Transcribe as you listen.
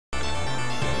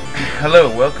Hello,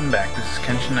 welcome back. This is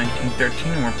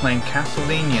Kenshin1913 and we're playing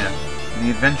Castlevania,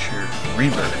 The Adventure,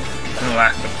 Rebirth. In the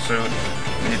last episode,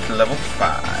 we hit to level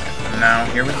 5. And now,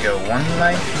 here we go. One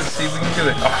life, let's see if we can do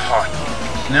it. Oh,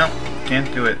 no,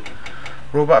 can't do it.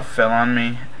 Robot fell on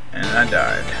me, and I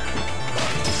died.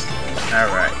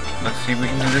 Alright, let's see if we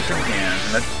can do this again.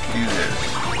 Let's do this.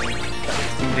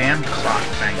 Damn clock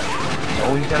thing.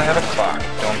 Always gotta have a clock,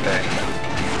 don't they?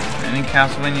 Any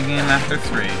Castlevania game after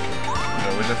 3.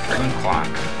 There was a freaking clock.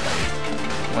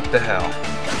 What the hell?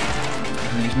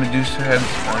 And these Medusa heads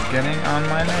are getting on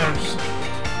my nerves.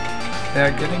 They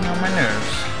are getting on my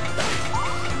nerves.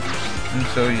 And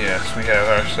so yes, we have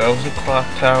ourselves a clock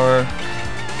tower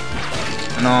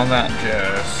and all that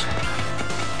jazz.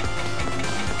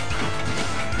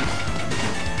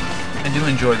 I do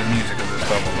enjoy the music of this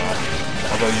level though.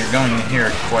 Although you're going to hear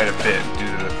it quite a bit due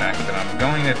to the fact that I'm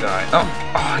going to die. Oh,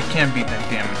 I can't beat that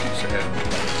damn Medusa head.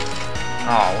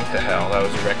 Oh, what the hell? That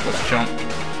was a reckless jump.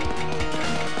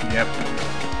 Yep.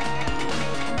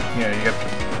 Yeah, you got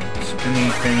the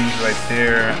spinny things right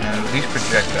there, and these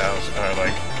projectiles are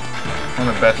like one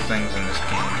of the best things in this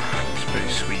game. It's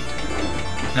pretty sweet.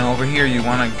 Now over here, you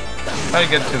want to try to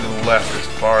get to the left as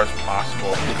far as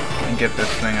possible and get this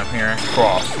thing up here.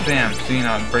 Cross. Bam. See,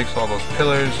 now it breaks all those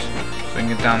pillars, so you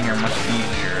can get down here much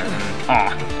easier.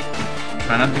 And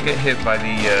try not to get hit by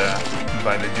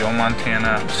the Joe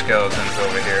Montana skeletons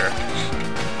over here.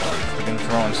 Freaking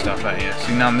throwing stuff at you.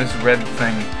 See, now this red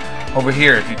thing over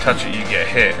here, if you touch it, you get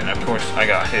hit. And of course, I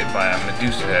got hit by a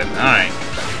Medusa head. Alright,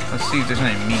 let's see if there's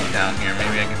any meat down here.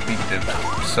 Maybe I can beat the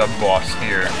sub-boss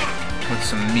here with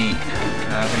some meat.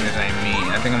 I don't think there's any meat.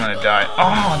 I think I'm gonna die.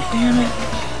 Oh, damn it!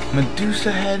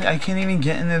 Medusa head? I can't even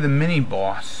get into the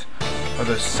mini-boss. Or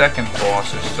the second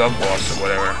boss, or sub-boss, or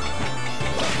whatever.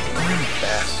 Damn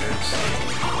bastards.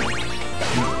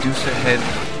 Medusa head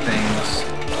things.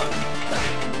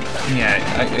 Yeah,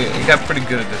 I got pretty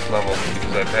good at this level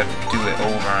because I've had to do it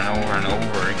over and over and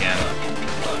over again.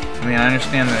 I mean, I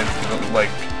understand that it's like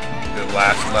the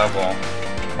last level,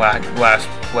 last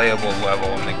playable level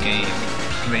in the game.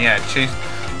 But yeah, chase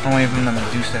away from the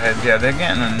Medusa heads. Yeah, they're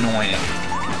getting annoying.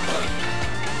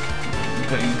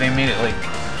 But they made it like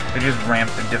they just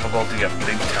ramped the difficulty up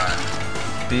big time,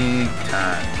 big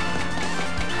time.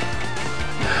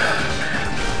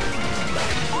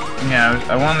 Yeah,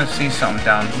 I wanted to see something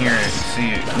down here.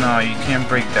 See, no, you can't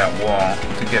break that wall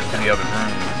to get to the other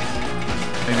room.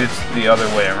 Maybe it's the other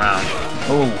way around.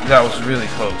 Oh, that was really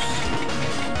close.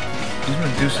 These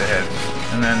Medusa heads.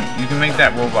 And then you can make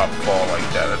that robot fall like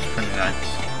that. That's pretty nice.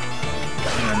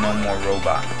 And then no more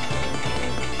robot.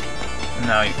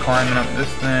 Now you're climbing up this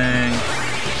thing.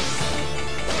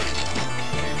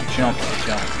 Jump,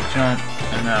 jump, jump.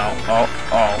 And now, oh,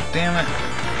 damn it.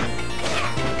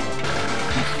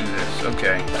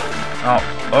 Okay.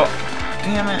 Oh,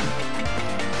 damn it.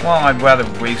 Well, I'd rather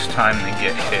waste time than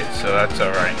get hit, so that's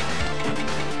alright.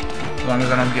 As long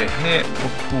as I don't get hit,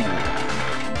 we're cool.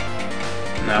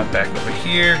 Now back over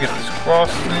here, get this cross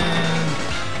thing.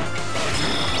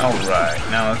 Alright,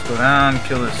 now let's go down,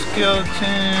 kill this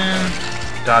skeleton.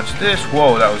 Dodge this.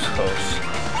 Whoa, that was close.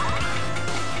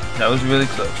 That was really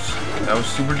close. That was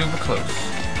super duper close.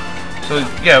 So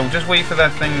yeah, we'll just wait for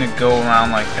that thing to go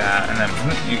around like that, and then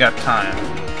you got time.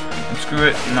 And screw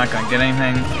it, I'm not gonna get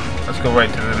anything. Let's go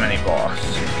right to the mini-boss.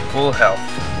 Full health.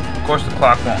 Of course the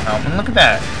clock won't help. And look at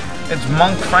that! It's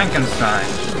Monk Frankenstein.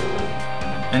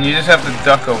 And you just have to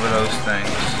duck over those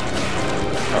things.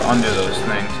 Or under those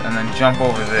things. And then jump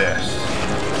over this.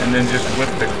 And then just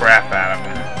whip the crap out of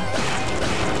him.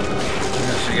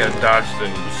 So you gotta dodge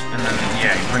those. And then,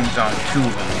 yeah, he brings on 2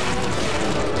 of them.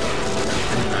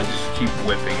 I just keep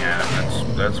whipping at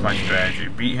him. That's my strategy.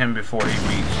 Beat him before he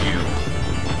beats you.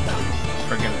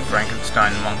 Friggin'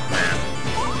 Frankenstein monk man.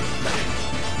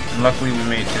 And luckily we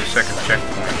made it to the second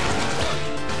checkpoint.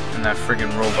 And that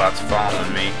friggin' robot's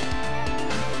following me.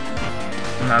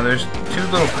 Now there's 2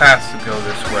 little paths to go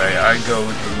this way. I go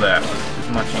with the left. It's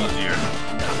much easier.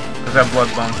 Because that blood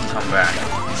bone can come back.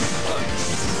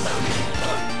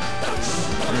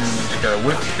 And you just gotta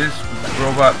whip this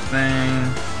robot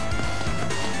thing.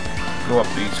 Go up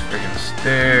these friggin'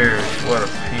 stairs. What a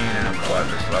pain in the butt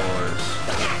this level is.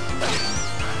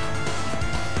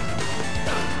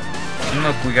 And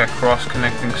look, we got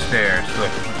cross-connecting stairs.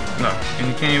 Look, and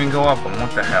you can't even go up them.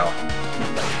 What the hell?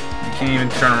 You can't even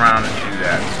turn around and do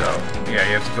that. So, yeah,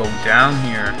 you have to go down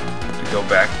here to go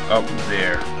back up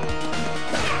there.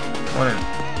 What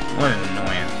an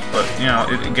annoyance. But, you know,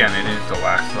 again, it is the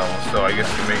last level, so I guess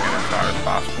they're making it as hard as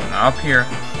possible. Now, up here,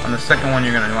 on the second one,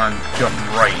 you're going to want to jump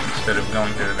right instead of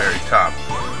going to the very top.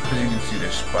 Because you can see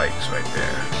there's spikes right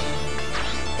there.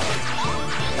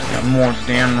 more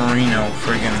Dan Marino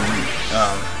friggin'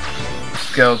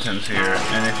 skeletons here.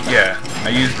 And if, yeah, I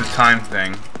used the time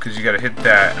thing, because you gotta hit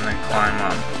that and then climb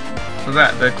up. So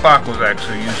that, the clock was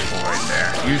actually useful right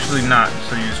there. Usually not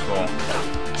so useful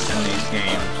in these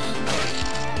games.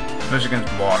 Especially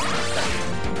against bosses.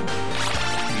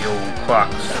 The old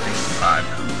clock stinking vibe.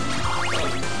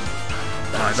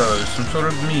 Oh, I thought there was some sort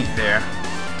of meat there.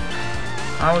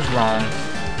 I was wrong.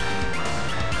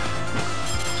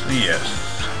 So yes.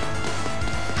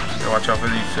 Gotta watch out for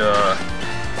these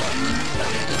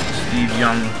Steve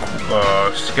Young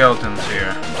skeletons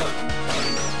here.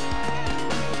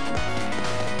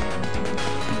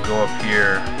 Go up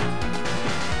here.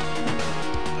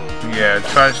 Yeah,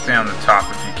 try to stay on the top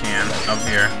if you can. Up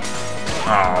here.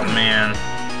 Oh man.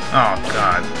 Oh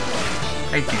god.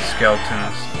 I hate these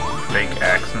skeletons. Fake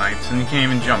axe knights. And you can't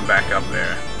even jump back up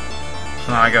there.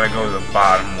 So now I gotta go the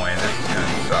bottom way. This is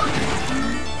gonna suck.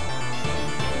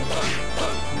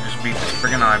 Just beat this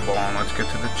friggin' eyeball and let's get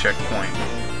to the checkpoint.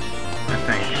 I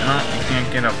think. No, you can't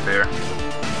get up there.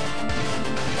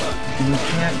 You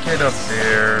can't get up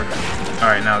there.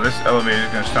 Alright, now this elevator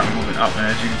is going to start moving up, and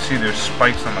as you can see, there's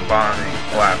spikes on the bottom of the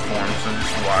platform, so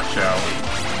just watch out.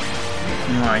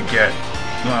 You want to get,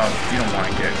 well, you don't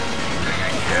want to get anything, I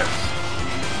guess.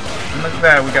 And look at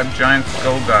that, we got giant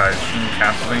skull guys from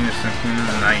Castlevania Symphony of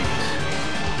the Night.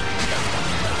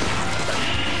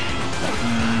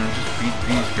 Just beat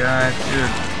these guys,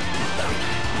 good.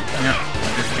 Yep,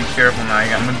 just be careful now, you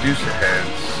got Medusa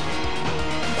heads.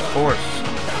 Of course.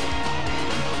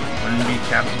 Wouldn't be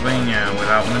Castlevania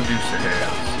without Medusa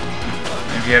heads.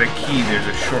 If you had a key, there's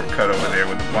a shortcut over there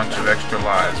with a bunch of extra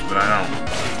lives, but I don't.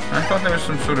 I thought there was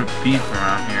some sort of beef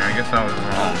around here. I guess I was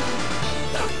wrong.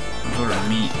 Some sort of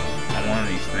meat on one of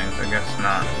these things. I guess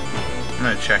not. I'm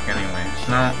gonna check anyways.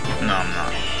 No, I'm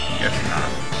not. I guess not.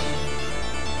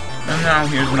 And now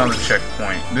here's another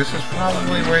checkpoint. This is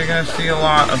probably where you're gonna see a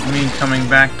lot of me coming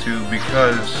back to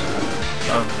because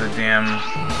of the damn.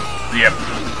 Yep.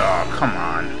 Oh, come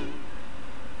on.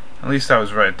 At least I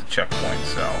was right at the checkpoint,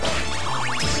 so.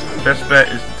 Best bet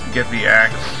is to get the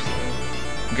axe.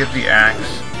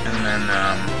 And then,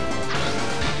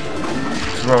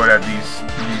 throw it at these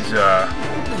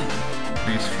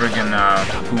friggin'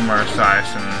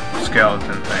 boomer-sized and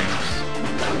skeleton things.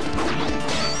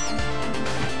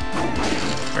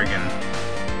 Friggin'.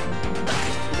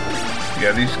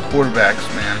 Yeah, these quarterbacks,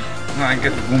 man. Well, I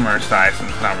guess boomer size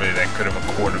is not really that good of a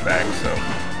quarterback, so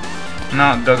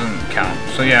no, it doesn't count.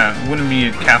 So yeah, it wouldn't be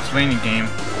a Castlevania game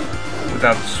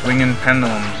without swinging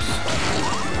pendulums,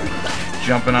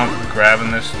 jumping up,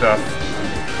 grabbing this stuff.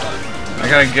 I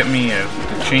gotta get me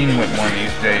the chain whip one of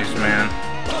these days, man.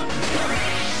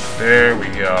 There we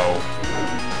go.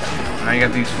 Now you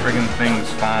got these friggin' things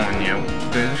following you.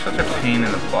 They're such a pain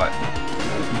in the butt.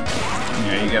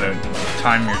 Yeah, you gotta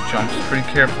time your jumps pretty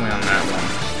carefully on that one.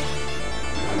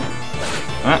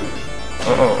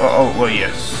 Well,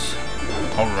 yes.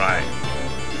 Alright.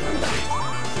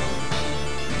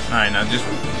 Alright, now just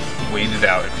wait it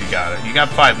out if you got it. You got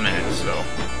 5 minutes, so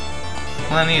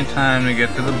plenty of time to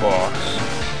get to the boss.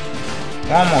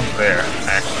 We're almost there,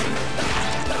 actually.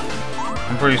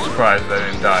 I'm pretty surprised I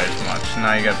didn't die as much.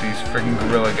 Now you got these freaking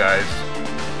gorilla guys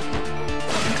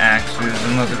and axes,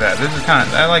 and look at that. This is kind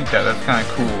of, I like that. That's kind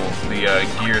of cool, the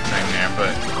gear thing there,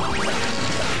 but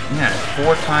yeah,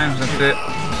 4 times that's it.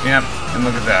 Yep, and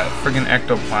look at that. Friggin'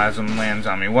 ectoplasm lands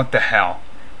on me. What the hell?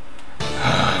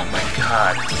 Oh my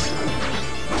god.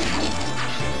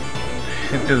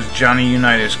 Hit those Johnny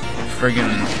Unitas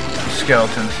friggin'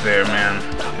 skeletons there, man.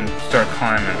 And start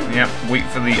climbing. Yep, wait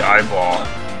for the eyeball.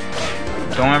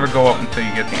 Don't ever go up until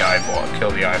you get the eyeball.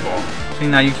 Kill the eyeball. See,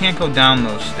 now you can't go down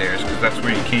those stairs because that's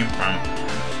where you came from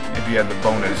if you had the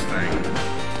bonus thing.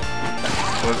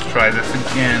 So let's try this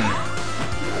again.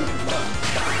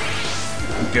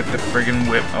 Get the friggin'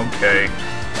 whip. Okay.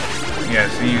 Yeah,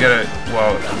 see, you gotta,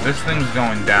 well, this thing's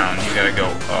going down. You gotta go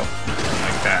up.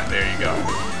 Like that. There you go.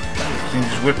 So you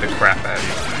just whip the crap out of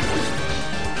these things.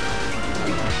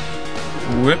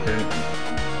 Whip it.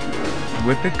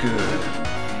 Whip it good.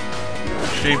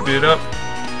 Shape it up.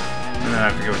 And then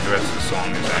I forget what the rest of the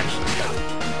song is, actually.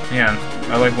 Yeah,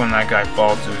 I like when that guy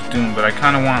falls to his doom, but I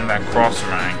kind of want that cross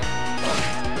rang.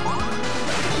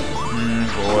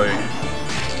 Boy.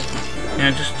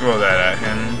 Yeah, just throw that at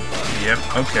him. Yep,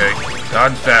 okay.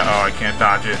 Dodge that. Oh, I can't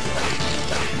dodge it.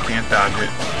 You can't dodge it.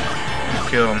 Just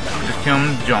kill him. Just kill him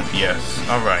and jump, yes.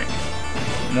 Alright.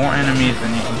 More enemies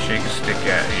than you can shake a stick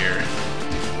at here.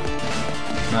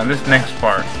 Now this next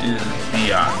part is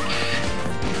biatch.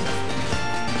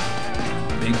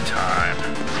 Big time.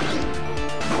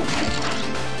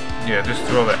 Yeah, just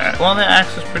throw the axe. Well, the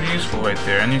axe is pretty useful right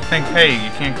there. And you think, hey, you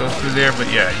can't go through there,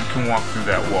 but yeah, you can walk through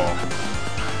that wall.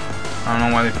 I don't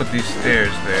know why they put these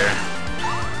stairs there.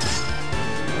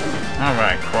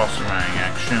 Alright, cross-rang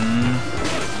action.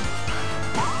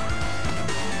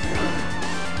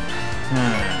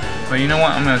 But you know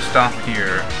what? I'm going to stop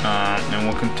here. And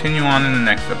we'll continue on in the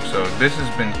next episode. This has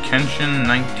been Kenshin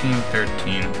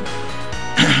 1913.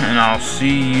 And I'll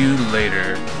see you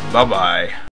later. Bye-bye.